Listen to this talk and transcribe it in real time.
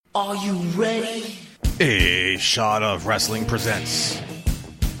Are you ready? A Shot of Wrestling presents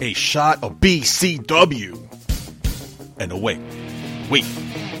A Shot of BCW. And away we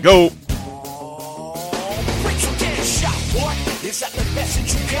go. Break your damn shot, boy. Is that the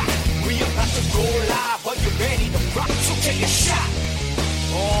message you got? We about to go live. Are you ready to rock? So take a shot.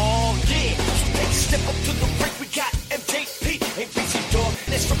 Oh, yeah. So take a step up to the break. We got MJP and BC Dog.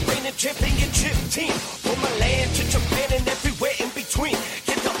 That's the reigning championship team. From Milan to Japan and everywhere in between.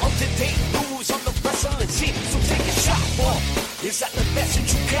 Get the up-to-date news on the wrestling scene. So take a shot, boy. Is that the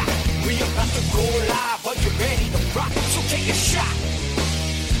message you got? We about to go live. Are you ready to rock? So take a shot.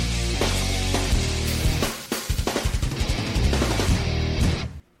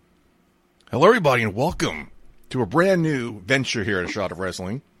 Hello, everybody, and welcome to a brand new venture here at A Shot of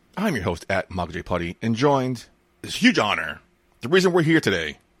Wrestling. I'm your host at Michael J. Putty, and joined this huge honor. The reason we're here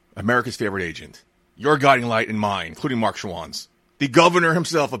today, America's favorite agent, your guiding light and mine, including Mark Schwann's, the governor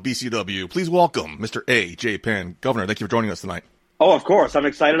himself of BCW. Please welcome Mr. A.J. Penn. Governor, thank you for joining us tonight. Oh, of course. I'm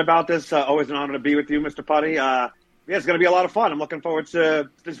excited about this. Always an honor to be with you, Mr. Putty. Yeah, it's going to be a lot of fun. I'm looking forward to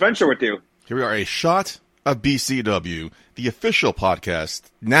this venture with you. Here we are, A Shot of BCW, the official podcast.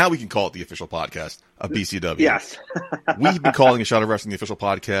 Now we can call it the official podcast of BCW. Yes. We've been calling A Shot of Wrestling the official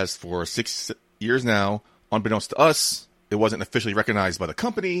podcast for 6 years now. Unbeknownst to us, it wasn't officially recognized by the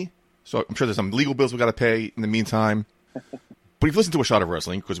company, so I'm sure there's some legal bills we got to pay in the meantime. But if you listen to A Shot of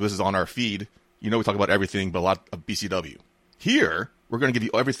Wrestling, because this is on our feed, you know we talk about everything but a lot of BCW. Here, we're going to give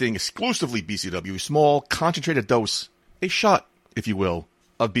you everything exclusively BCW, a small, concentrated dose, a shot, if you will,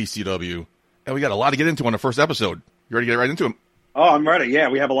 of BCW. And we got a lot to get into on the first episode. You ready to get right into it? Oh, I'm ready. Yeah,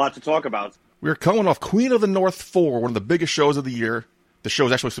 we have a lot to talk about. We're coming off Queen of the North 4, one of the biggest shows of the year. The show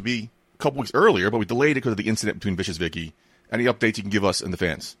was actually supposed to be a couple weeks earlier, but we delayed it because of the incident between Vicious Vicky. Any updates you can give us and the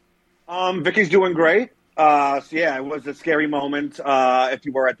fans? Vicky's doing great. So yeah, it was a scary moment. If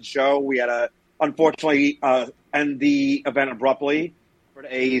you were at the show, we had to unfortunately end the event abruptly for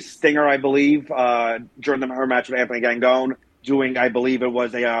a stinger, I believe, during her match with Anthony Gangone. Doing, I believe it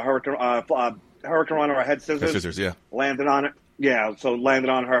was a hurricane run or a head scissors. Head scissors, yeah. Landed on it. Yeah, so landed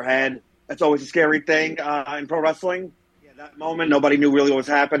on her head. That's always a scary thing in pro wrestling. Yeah, that moment, nobody knew really what was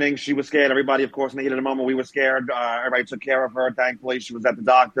happening. She was scared. Everybody, of course, needed a moment. We were scared. Everybody took care of her. Thankfully, she was at the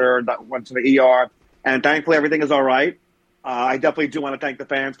doctor, went to the ER. And thankfully, everything is all right. I definitely do want to thank the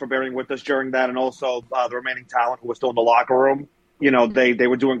fans for bearing with us during that, and also the remaining talent who was still in the locker room. You know, they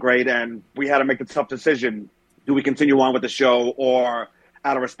were doing great, and we had to make the tough decision. Do we continue on with the show, or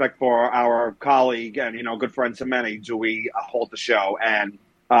out of respect for our colleague and, you know, good friend Semeni, do we halt the show? And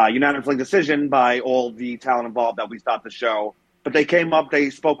unanimously decision by all the talent involved that we stop the show. But they came up,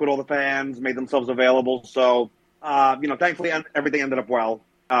 they spoke with all the fans, made themselves available. So, thankfully everything ended up well.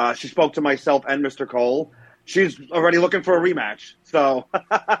 She spoke to myself and Mr. Cole. She's already looking for a rematch. So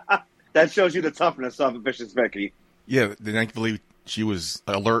that shows you the toughness of Vicious Vicky. Yeah, thankfully she was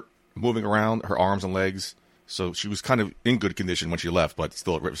alert, moving around, her arms and legs. So she was kind of in good condition when she left, but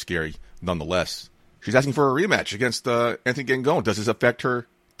still it was scary nonetheless. She's asking for a rematch against Anthony Gangone. Does this affect her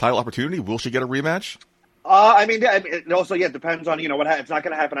title opportunity? Will she get a rematch? It also, depends on, what it's not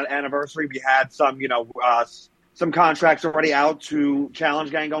going to happen at Anniversary. We had some, some contracts already out to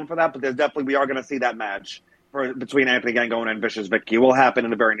challenge Gangone for that, but we are going to see that match between Anthony Gangone and Vicious Vicky. It will happen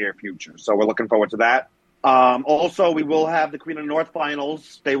in the very near future, so we're looking forward to that. Also, we will have the Queen of the North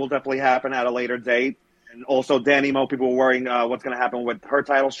finals. They will definitely happen at a later date. And also, Danny Mo, people were worrying what's going to happen with her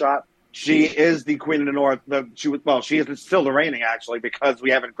title shot. She is the Queen of the North. She is still the reigning, actually, because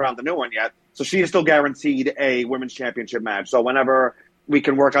we haven't crowned the new one yet. So she is still guaranteed a women's championship match. So whenever we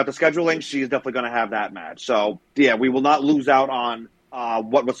can work out the scheduling, she's definitely going to have that match. So, yeah, we will not lose out on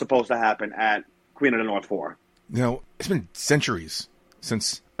what was supposed to happen at Queen of the North 4. It's been centuries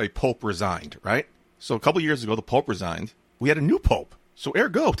since a pope resigned, right? So a couple years ago, the pope resigned. We had a new pope. So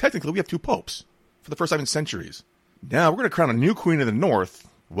ergo, technically, we have two popes for the first time in centuries. Now we're going to crown a new Queen of the North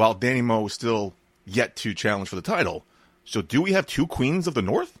while Danny Mo is still yet to challenge for the title. So do we have two Queens of the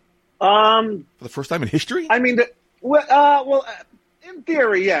North? For the first time in history? I mean, in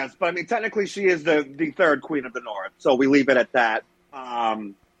theory, yes. But, I mean, technically she is the third Queen of the North. So we leave it at that.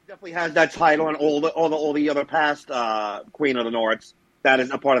 Definitely has that title and all the other past Queen of the Norths. That is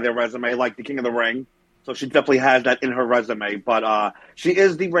a part of their resume, like the King of the Ring. So she definitely has that in her resume. But she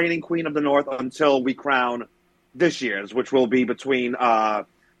is the reigning Queen of the North until we crown this year's, which will be between the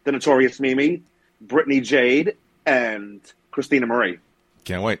Notorious Mimi, Brittany Jade, and Christina Marie.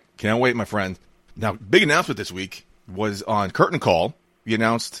 Can't wait, my friend. Now, big announcement this week was on Curtain Call. We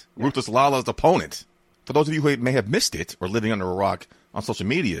announced Ruthless Lala's opponent. For those of you who may have missed it or living under a rock on social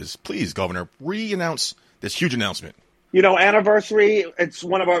medias, please, Governor, re-announce this huge announcement. Anniversary, it's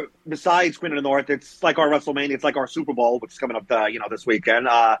one of our, besides Queen of the North, it's like our WrestleMania, it's like our Super Bowl, which is coming up, this weekend.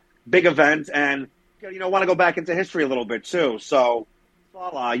 Big event, and, want to go back into history a little bit, too. So,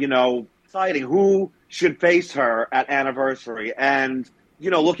 Lala, deciding who should face her at Anniversary, and,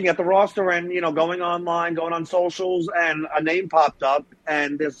 looking at the roster and, going online, going on socials, and a name popped up,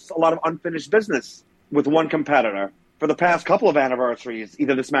 and there's a lot of unfinished business with one competitor. For the past couple of anniversaries,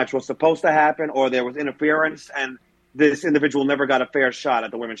 either this match was supposed to happen or there was interference, and this individual never got a fair shot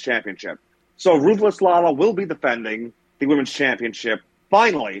at the Women's Championship. So Ruthless Lala will be defending the Women's Championship,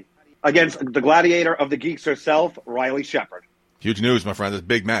 finally, against the gladiator of the Geeks herself, Riley Shepard. Huge news, my friend. This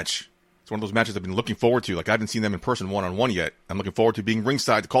big match. It's one of those matches I've been looking forward to. Like, I haven't seen them in person one-on-one yet. I'm looking forward to being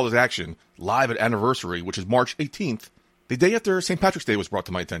ringside to call this action live at Anniversary, which is March 18th, the day after St. Patrick's Day was brought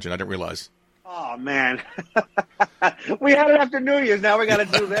to my attention. I didn't realize. Oh, man. We had it after New Year's. Now we got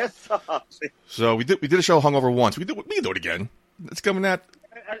to do this. So we did a show hungover once. We can do it again. It's coming at...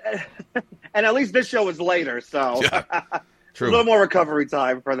 And at least this show is later, so... Yeah, true. A little more recovery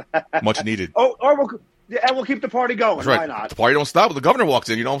time for that. Much needed. We'll keep the party going. That's right. Why not? The party don't stop when the governor walks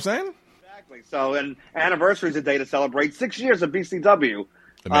in, you know what I'm saying? Exactly. So, and Anniversary is a day to celebrate 6 years of BCW.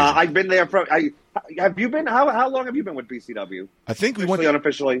 Amazing. I've been there have you been? How long have you been with BCW? I think we went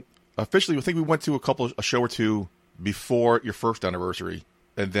unofficially. Officially, I think we went to a show or two before your first anniversary,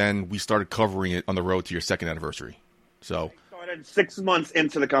 and then we started covering it on the road to your second anniversary. So I started 6 months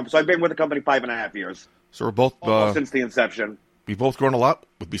into the company. So I've been with the company 5.5 years. So we're both almost since the inception. We've both grown a lot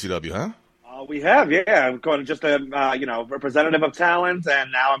with BCW, huh? We have, yeah. I'm going just a representative of talent,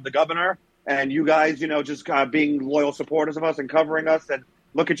 and now I'm the governor. And you guys, just being loyal supporters of us and covering us. And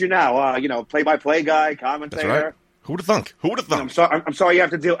look at you now, play-by-play guy, commentator. That's right. Who would have thunk? Who would have thunk? I'm sorry you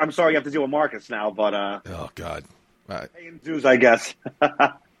have to deal with Marcus now, but oh God, paying dues, I guess.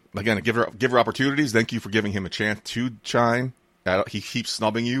 Again, give her opportunities. Thank you for giving him a chance to shine. He keeps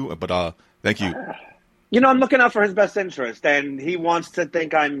snubbing you, but thank you. I'm looking out for his best interest, and he wants to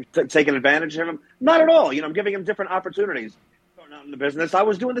think I'm taking advantage of him. Not at all. I'm giving him different opportunities. Starting out in the business, I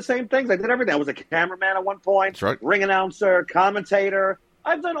was doing the same things. I did everything. I was a cameraman at one point, that's right. Ring announcer, commentator.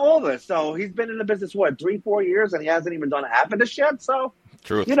 I've done all this. So he's been in the business, 3-4 years, and he hasn't even done half of this yet. So,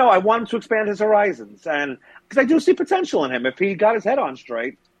 Truth. I want him to expand his horizons, and because I do see potential in him. If he got his head on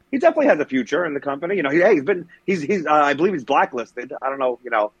straight, he definitely has a future in the company. He's I believe he's blacklisted. I don't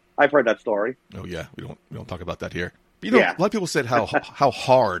know. I've heard that story. Oh yeah, we don't talk about that here. But, a lot of people said how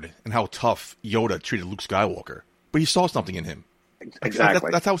hard and how tough Yoda treated Luke Skywalker, but he saw something in him.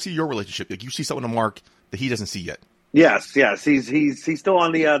 Exactly. That's how I see your relationship. Like, you see something in Mark that he doesn't see yet. Yes. He's still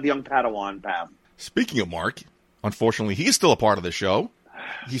on the young Padawan path. Speaking of Mark, unfortunately, he's still a part of the show.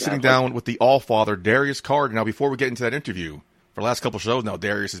 He's sitting down with the All-Father, Darius Carter. Now, before we get into that interview, for the last couple of shows now,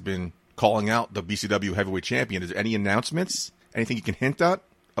 Darius has been calling out the BCW Heavyweight Champion. Is there any announcements? Anything you can hint at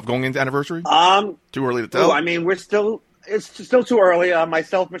of going into Anniversary? Too early to tell? It's still too early.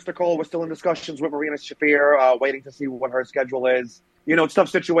 Myself, Mr. Cole, we're still in discussions with Marina Shafir, waiting to see what her schedule is. It's a tough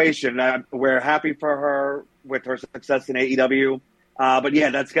situation. We're happy for her with her success in AEW. But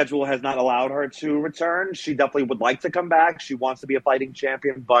that schedule has not allowed her to return. She definitely would like to come back. She wants to be a fighting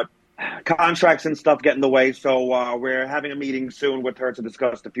champion, but contracts and stuff get in the way. So we're having a meeting soon with her to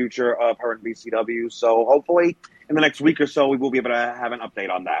discuss the future of her in BCW. So hopefully in the next week or so, we will be able to have an update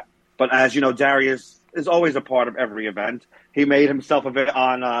on that. But as you know, Darius is always a part of every event. He made himself a bit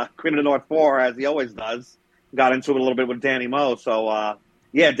on Queen of the North 4, as he always does. Got into it a little bit with Danny Moe. So,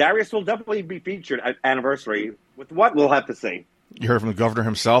 Darius will definitely be featured at Anniversary. With what, we'll have to see. You heard from the governor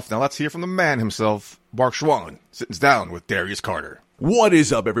himself. Now let's hear from the man himself, Mark Schwann, sitting down with Darius Carter. What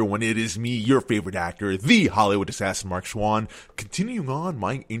is up, everyone? It is me, your favorite actor, the Hollywood assassin, Mark Schwann, continuing on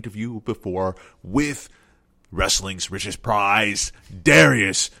my interview before with wrestling's richest prize,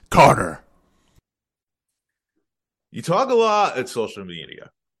 Darius Carter. You talk a lot at social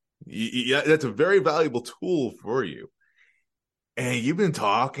media. That's a very valuable tool for you. And you've been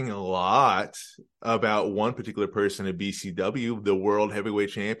talking a lot about one particular person at BCW, the World Heavyweight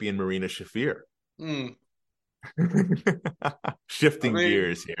Champion, Marina Shafir. Shifting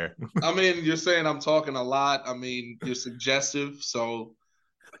gears here. You're saying I'm talking a lot. You're suggestive, so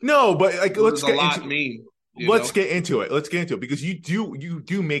no, but let's get into it. Let's get into it because you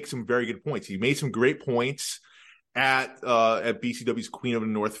do make some very good points. You made some great points at BCW's Queen of the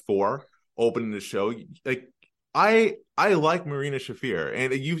North 4 opening the show. I like Marina Shafir,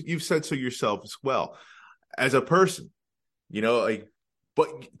 and you've said so yourself as well as a person. But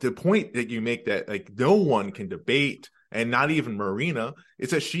the point that you make that no one can debate, and not even Marina,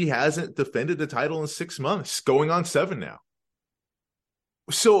 is that she hasn't defended the title in 6 months, going on 7 now.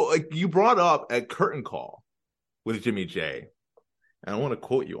 So you brought up at Curtain Call with Jimmy J. And I want to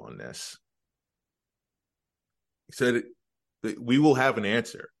quote you on this. He said, "We will have an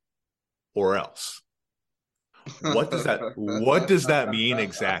answer, or else." What does that mean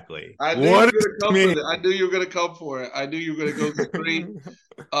exactly? I knew you were going to come for it. I knew you were going to go straight.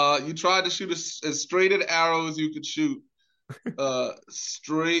 You tried to shoot as straight an arrow as you could shoot,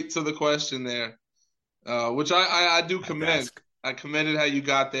 straight to the question there, which I do commend. I commended how you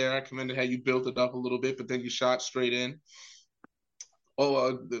got there. I commended how you built it up a little bit, but then you shot straight in.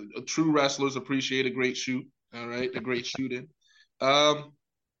 True wrestlers appreciate a great shoot. All right, a great shooting.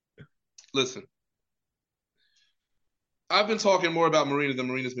 Listen, I've been talking more about Marina than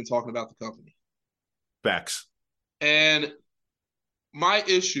Marina's been talking about the company. Facts. And my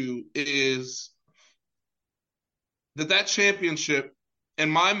issue is that championship and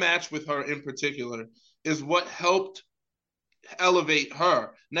my match with her in particular is what helped elevate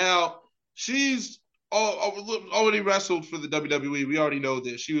her. Now, she's already wrestled for the WWE. We already know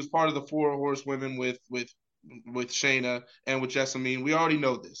this. She was part of the 4 Horsewomen with Shayna and with Jessamine. We already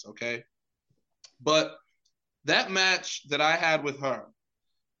know this, okay? But that match that I had with her,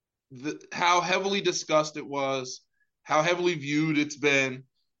 how heavily discussed it was, how heavily viewed it's been,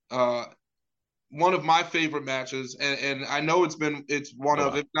 one of my favorite matches, and I know it's one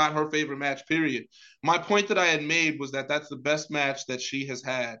of, if not her favorite match, period. My point that I had made was that that's the best match that she has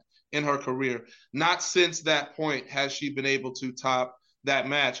had in her career. Not since that point has she been able to top that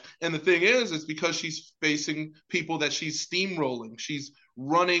match. And the thing is because she's facing people that she's steamrolling. She's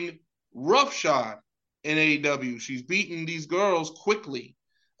running roughshod in AEW. She's beating these girls quickly,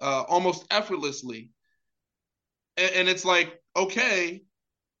 almost effortlessly. And it's like, okay,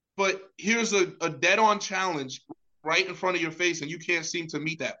 but here's a dead-on challenge right in front of your face, and you can't seem to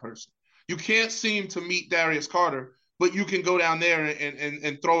meet that person. You can't seem to meet Darius Carter, but you can go down there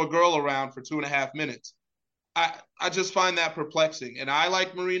and throw a girl around for 2.5 minutes. I just find that perplexing. And I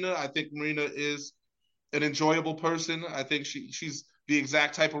like Marina. I think Marina is an enjoyable person. I think she's the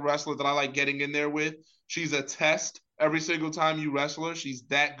exact type of wrestler that I like getting in there with. She's a test every single time you wrestle her. She's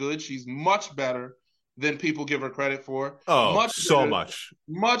that good. She's much better than people give her credit for.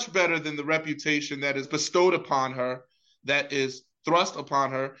 Much better than the reputation that is bestowed upon her, that is thrust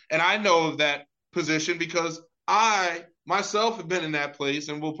upon her. And I know that position because I myself have been in that place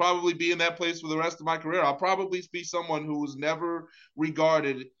and will probably be in that place for the rest of my career. I'll probably be someone who was never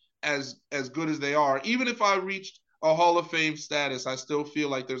regarded as good as they are. Even if I reached a Hall of Fame status, I still feel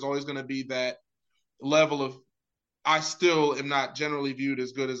like there's always going to be that level of, I still am not generally viewed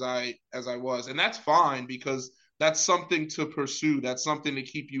as good as I was. And that's fine because that's something to pursue. That's something to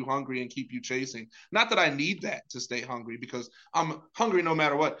keep you hungry and keep you chasing. Not that I need that to stay hungry because I'm hungry no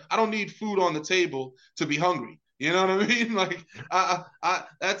matter what. I don't need food on the table to be hungry. You know what I mean? Like,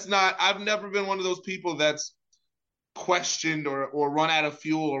 I've never been one of those people that's questioned or run out of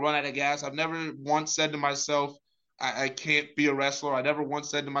fuel or run out of gas. I've never once said to myself, I can't be a wrestler. I never once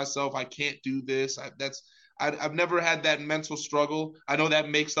said to myself, I can't do this. I've never had that mental struggle. I know that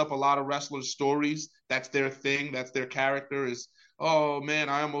makes up a lot of wrestlers' stories. That's their thing. That's their character is, oh, man,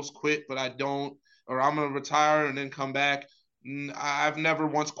 I almost quit, but I don't. Or I'm going to retire and then come back. I've never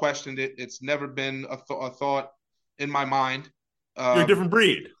once questioned it. It's never been a thought in my mind. You're a different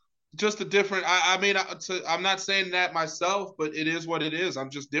breed. Just a different – I'm not saying that myself, but it is what it is. I'm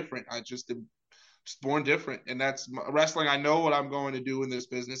just different. I just am just born different. And that's wrestling. I know what I'm going to do in this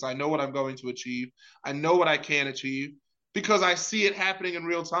business. I know what I'm going to achieve. I know what I can achieve because I see it happening in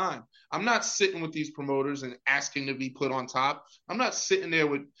real time. I'm not sitting with these promoters and asking to be put on top. I'm not sitting there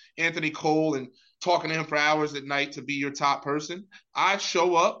with Anthony Cole and talking to him for hours at night to be your top person. I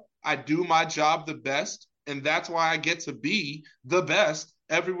show up, I do my job the best, and that's why I get to be the best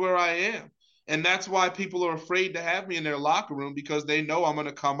everywhere I am. And that's why people are afraid to have me in their locker room because they know I'm going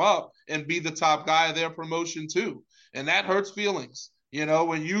to come up and be the top guy of their promotion too. And that hurts feelings. You know,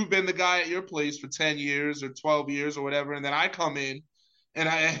 when you've been the guy at your place for 10 years or 12 years or whatever, and then I come in and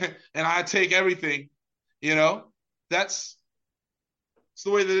I take everything, you know, it's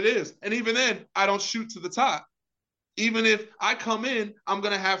the way that it is. And even then, I don't shoot to the top. Even if I come in, I'm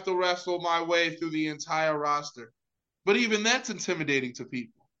going to have to wrestle my way through the entire roster. But even that's intimidating to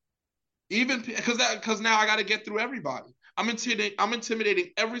people. Even because now I got to get through everybody. I'm intimidating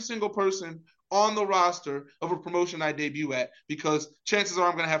every single person on the roster of a promotion I debut at because chances are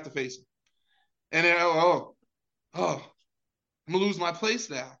I'm going to have to face them. And then, I'm going to lose my place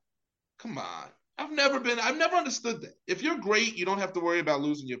now. Come on. I've never understood that. If you're great, you don't have to worry about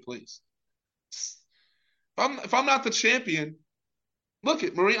losing your place. If I'm not the champion, look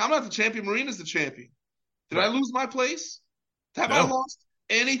at Marina. I'm not the champion. Marina's the champion. Did I lose my place? Have I lost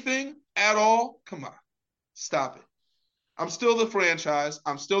anything at all? Come on. Stop it. I'm still the franchise.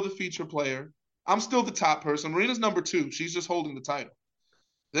 I'm still the feature player. I'm still the top person. Marina's number 2. She's just holding the title.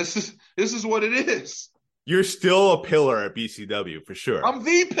 This is what it is. You're still a pillar at BCW for sure. I'm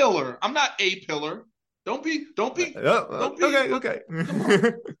the pillar. I'm not a pillar. Don't be. Okay.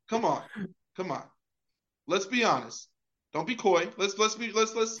 Come on. Let's be honest. Don't be coy. Let's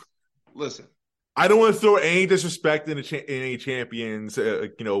listen. I don't want to throw any disrespect in any champions,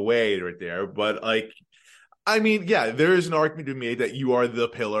 way right there. But I mean, yeah, there is an argument to be made that you are the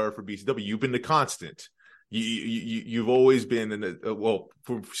pillar for BCW. You've been the constant. You've always been in the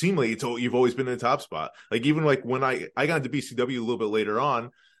you've always been in the top spot. Even when I got into BCW a little bit later on,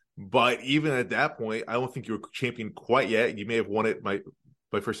 but even at that point, I don't think you were champion quite yet. You may have won it my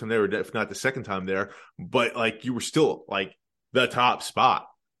first time there, if not the second time there. But you were still the top spot.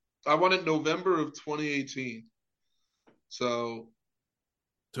 I won it November of 2018. So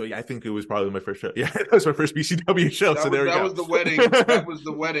yeah, I think it was probably my first show. Yeah, that was my first BCW show. That was the wedding. That was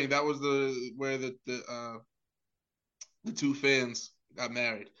the wedding. That was where the two fans got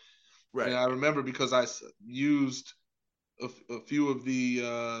married. Right. And I remember because I used a few of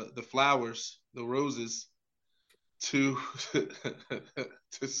the flowers, the roses, to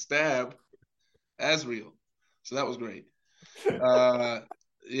to stab Azriel. So that was great.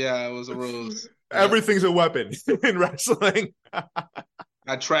 Yeah, it was a rose. Everything's a weapon in wrestling.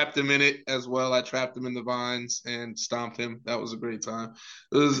 I trapped him in it as well. I trapped him in the vines and stomped him. That was a great time.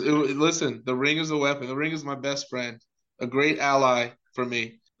 Listen, the ring is a weapon. The ring is my best friend, a great ally for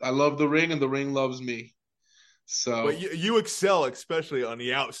me. I love the ring, and the ring loves me. So, but you excel, especially on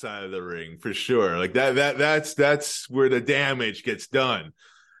the outside of the ring, for sure. That's where the damage gets done.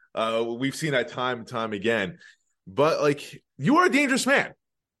 We've seen that time and time again. But you are a dangerous man.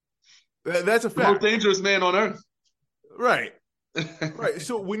 That's a fact. The most dangerous man on earth. Right. Right.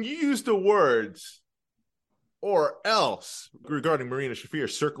 So when you use the words "or else" regarding Marina Shafir,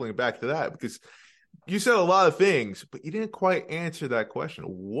 circling back to that, because you said a lot of things, but you didn't quite answer that question.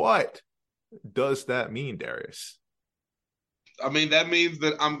 What does that mean, Darius? I mean, that means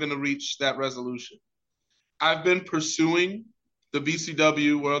that I'm going to reach that resolution. I've been pursuing the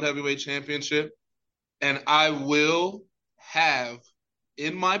BCW World Heavyweight Championship, and I will have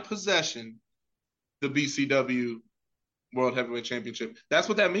in my possession the BCW World Heavyweight Championship. That's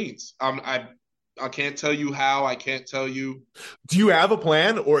what that means. I can't tell you how. I can't tell you. Do you have a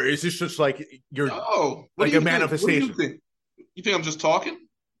plan, or is this just you're a manifestation? What do you think? You think I'm just talking?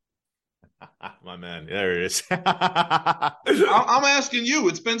 My man, there it is. I'm asking you.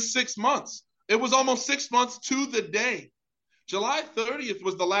 It's been 6 months. It was almost 6 months to the day. July 30th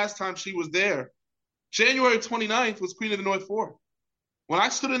was the last time she was there. January 29th was Queen of the North 4. When I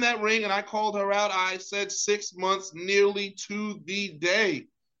stood in that ring and I called her out, I said 6 months nearly to the day.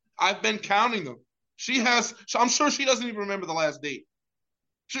 I've been counting them. I'm sure she doesn't even remember the last date.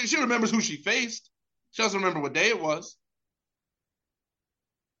 She remembers who she faced. She doesn't remember what day it was.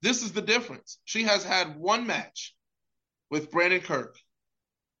 This is the difference. She has had one match with Brandon Kirk.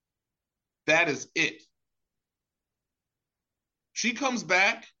 That is it. She comes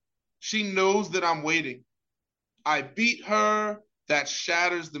back. She knows that I'm waiting. I beat her. That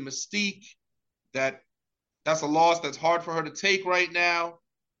shatters the mystique. That's a loss that's hard for her to take right now.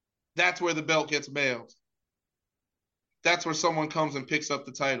 That's where the belt gets mailed. That's where someone comes and picks up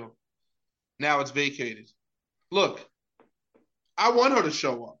the title. Now it's vacated. Look, I want her to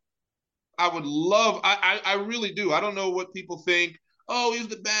show up. I really do. I don't know what people think. Oh, he's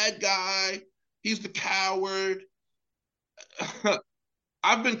the bad guy. He's the coward.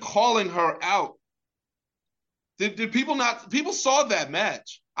 I've been calling her out. Did people not? People saw that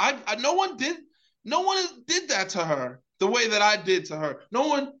match. No one did that to her the way that I did to her. No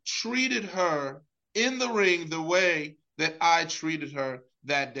one treated her in the ring the way that I treated her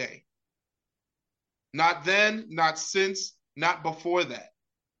that day. Not then, not since, not before that.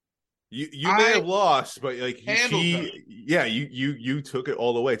 You may have lost, but you took it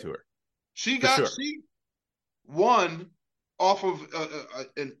all the way to her. She won off of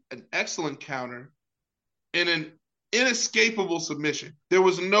an excellent counter in an inescapable submission. There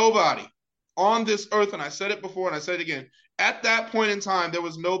was nobody on this earth, and I said it before and I said it again, at that point in time, there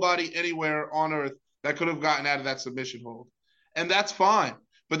was nobody anywhere on earth that could have gotten out of that submission hold. And that's fine,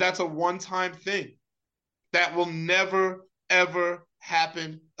 but that's a one-time thing. That will never, ever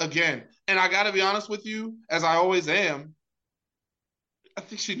happen again. And I got to be honest with you, as I always am, I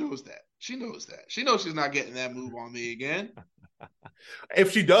think she knows that. She knows that. She knows she's not getting that move on me again.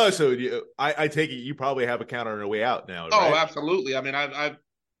 If she does, so I take it you probably have a counter on her way out now. Right? Oh, absolutely. I mean, I've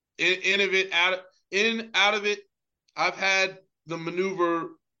in of it, out of it. I've had the maneuver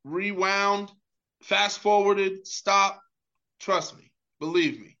rewound fast forwarded, stop. Trust me,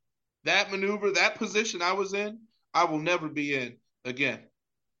 believe me. That maneuver, that position I was in, I will never be in again.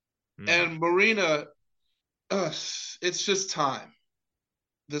 And Marina, it's just time.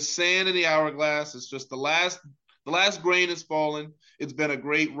 The sand in the hourglass is just the last grain has fallen. It's been a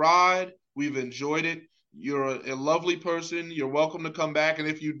great ride. We've enjoyed it. You're a lovely person. You're welcome to come back. And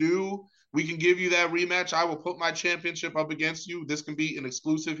if you do, we can give you that rematch. I will put my championship up against you. This can be an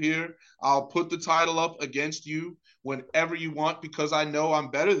exclusive here. I'll put the title up against you whenever you want because I know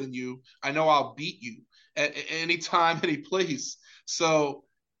I'm better than you. I know I'll beat you at any time, any place. So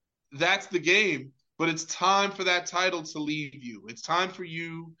that's the game. But it's time for that title to leave you. It's time for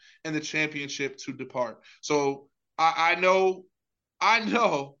you and the championship to depart. So I know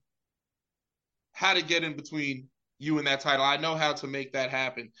how to get in between you and that title. I know how to make that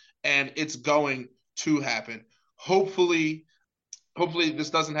happen, and it's going to happen. Hopefully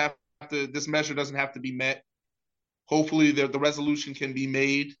this measure doesn't have to be met. Hopefully the resolution can be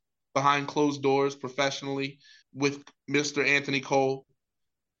made behind closed doors professionally with Mr. Anthony Cole,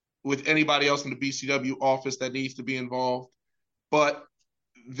 with anybody else in the BCW office that needs to be involved. But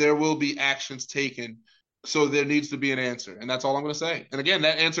there will be actions taken. So there needs to be an answer. And that's all I'm going to say. And again,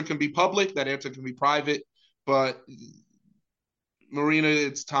 that answer can be public. That answer can be private. But Marina,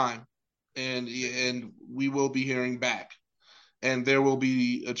 it's time. And we will be hearing back. And there will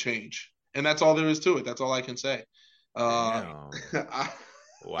be a change. And that's all there is to it. That's all I can say. Wow.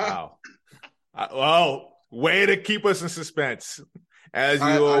 Well, way to keep us in suspense. As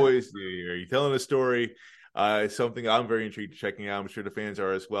you always do. You're telling a story. Something I'm very intrigued to checking out. I'm sure the fans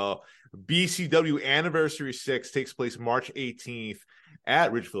are as well. BCW Anniversary 6 takes place March 18th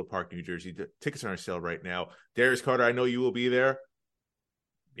at Ridgefield Park, New Jersey. The tickets are on sale right now. Darius Carter, I know you will be there.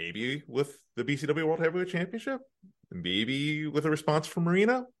 Maybe with the BCW World Heavyweight Championship. Maybe with a response from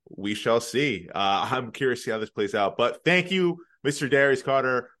Marina. We shall see. I'm curious to see how this plays out. But thank you, Mr. Darius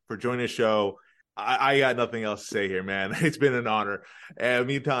Carter, for joining the show. I got nothing else to say here, man. It's been an honor. And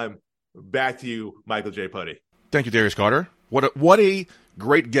meantime, back to you, Michael J. Putty. Thank you, Darius Carter. What a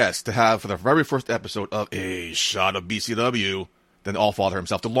great guest to have for the very first episode of A Shot of BCW than Allfather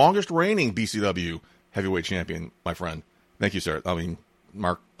himself, the longest reigning BCW heavyweight champion, my friend. Thank you, sir. I mean,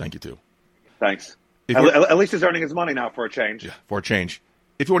 Mark, thank you, too. Thanks. At least he's earning his money now for a change. Yeah, for a change.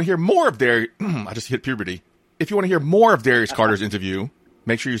 If you want to hear more of Darius... I just hit puberty. If you want to hear more of Darius Carter's interview...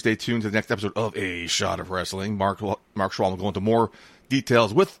 Make sure you stay tuned to the next episode of A Shot of Wrestling. Mark Schwalm will go into more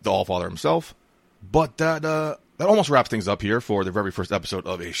details with the Allfather himself. But that almost wraps things up here for the very first episode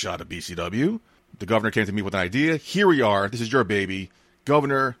of A Shot of BCW. The governor came to me with an idea. Here we are. This is your baby.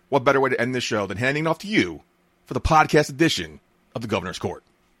 Governor, what better way to end this show than handing it off to you for the podcast edition of the Governor's Court?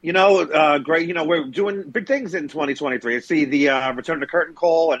 Great. We're doing big things in 2023. I see the Return to the Curtain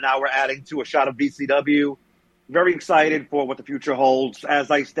call, and now we're adding to A Shot of BCW. Very excited for what the future holds. As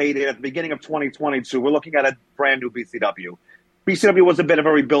I stated at the beginning of 2022, we're looking at a brand new BCW. BCW was a bit of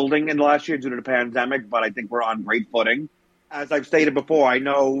a rebuilding in the last year due to the pandemic, but I think we're on great footing. As I've stated before, I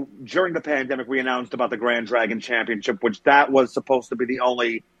know during the pandemic we announced about the Grand Dragon Championship, which that was supposed to be the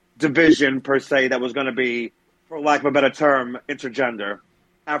only division per se that was going to be, for lack of a better term, intergender.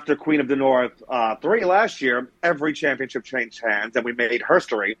 After Queen of the North 3 last year, every championship changed hands and we made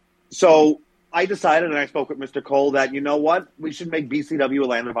history. So I decided, and I spoke with Mr. Cole, that, you know what, we should make BCW a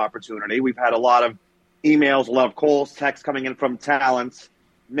land of opportunity. We've had a lot of emails, a lot of calls, texts coming in from talents,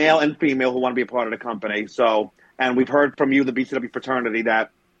 male and female, who want to be a part of the company. So, and we've heard from you, the BCW fraternity,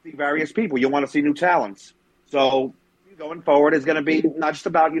 that see various people, you want to see new talents. So going forward is going to be not just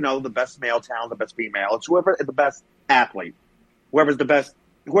about, the best male talent, the best female. It's whoever is the best athlete,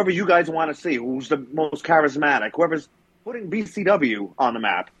 whoever you guys want to see, who's the most charismatic, whoever's putting BCW on the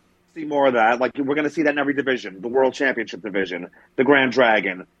map. See more of that. Like, we're going to see that in every division, the World Championship division, the Grand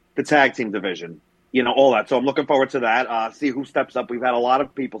Dragon, the Tag Team division, all that. So I'm looking forward to that. See who steps up. We've had a lot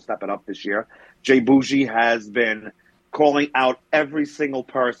of people stepping up this year. Jay Bougie has been calling out every single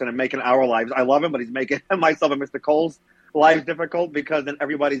person and making our lives. I love him, but he's making myself and Mr. Cole's lives difficult because then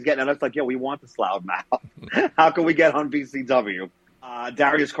everybody's getting at us like, we want the Slough now. How can we get on BCW?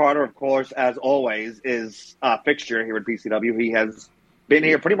 Darius Carter, of course, as always, is a fixture here at BCW. He has been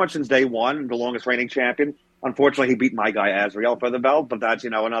here pretty much since day one, the longest reigning champion. Unfortunately, he beat my guy Azrael for the belt, but that's,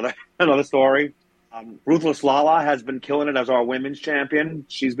 another story. Ruthless Lala has been killing it as our women's champion.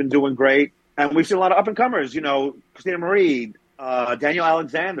 She's been doing great. And we've seen a lot of up-and-comers, Christina Marie, Daniel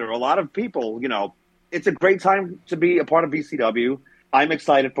Alexander, a lot of people, It's a great time to be a part of BCW. I'm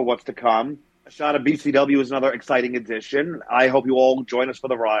excited for what's to come. A Shot of BCW is another exciting addition. I hope you all join us for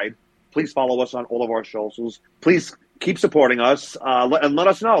the ride. Please follow us on all of our socials. Please keep supporting us, and let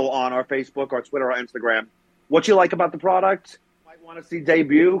us know on our Facebook, our Twitter, or Instagram what you like about the product. You might want to see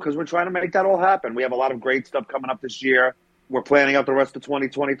debut because we're trying to make that all happen. We have a lot of great stuff coming up this year. We're planning out the rest of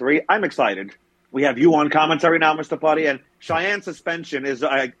 2023. I'm excited. We have you on commentary now, Mr. Putty, and Cheyenne's suspension is,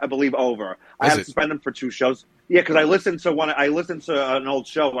 I believe, over. I had to suspend him for 2 shows. Yeah, because I listened to an old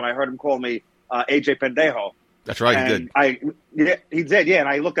show when I heard him call me AJ Pendejo. That's right, and he did. He did, yeah. And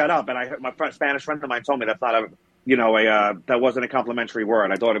I looked that up, and I heard my Spanish friend of mine told me that's not that wasn't a complimentary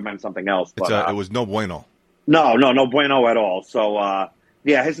word. I thought it meant something else. But it was no bueno. No bueno at all. So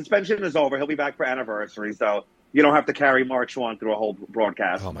his suspension is over. He'll be back for anniversary. So you don't have to carry Mark Schwann through a whole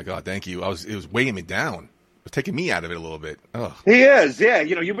broadcast. Oh my God, thank you. It was weighing me down. It was taking me out of it a little bit. Ugh. He is, yeah.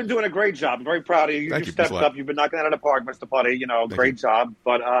 You've been doing a great job. I'm very proud of you. Thank you you. Stepped up. You've been knocking it out of the park, Mr. Putty. Great job.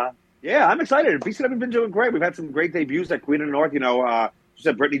 But yeah, I'm excited. BCW have been doing great. We've had some great debuts at Queen of the North. You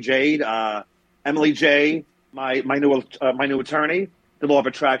said Brittany Jade, Emily J, my new attorney, the Law of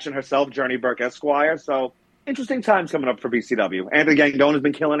Attraction herself, Journey Burke Esquire. So interesting times coming up for BCW. Anthony Gangone has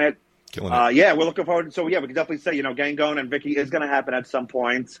been killing it. Yeah, we're looking forward. So yeah, we can definitely say Gangone and Vicky is going to happen at some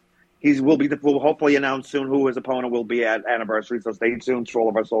point. We'll hopefully announce soon who his opponent will be at Anniversary. So stay tuned for all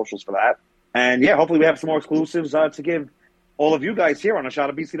of our socials for that. And yeah, hopefully we have some more exclusives to give all of you guys here on A Shot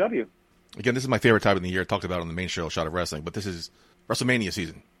of BCW. Again, this is my favorite time of the year. I talked about it on the main show, Shot of Wrestling, but this is WrestleMania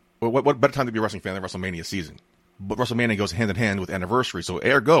season. What better time to be a wrestling fan than WrestleMania season? But WrestleMania goes hand in hand with Anniversary. So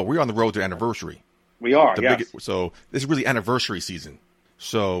ergo, we're on the road to Anniversary. We are, yes. So this is really Anniversary season.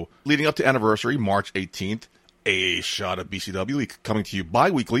 So leading up to Anniversary, March 18th, A Shot of BCW coming to you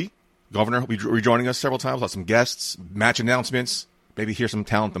bi-weekly. Governor will be rejoining us several times. We'll have some guests, match announcements, maybe hear some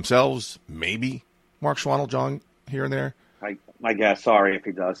talent themselves. Maybe Mark Schwann will join here and there. I guess. Sorry if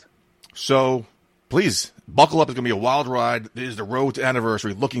he does. So please buckle up. It's going to be a wild ride. It is the road to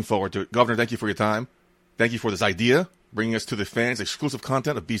Anniversary. Looking forward to it. Governor, thank you for your time. Thank you for this idea, bringing us to the fans exclusive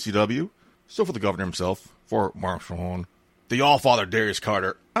content of BCW. So for the governor himself, for Mark Schwann, the All-Father Darius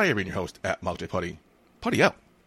Carter, I have been your host at Mount J. Putty. Putty out.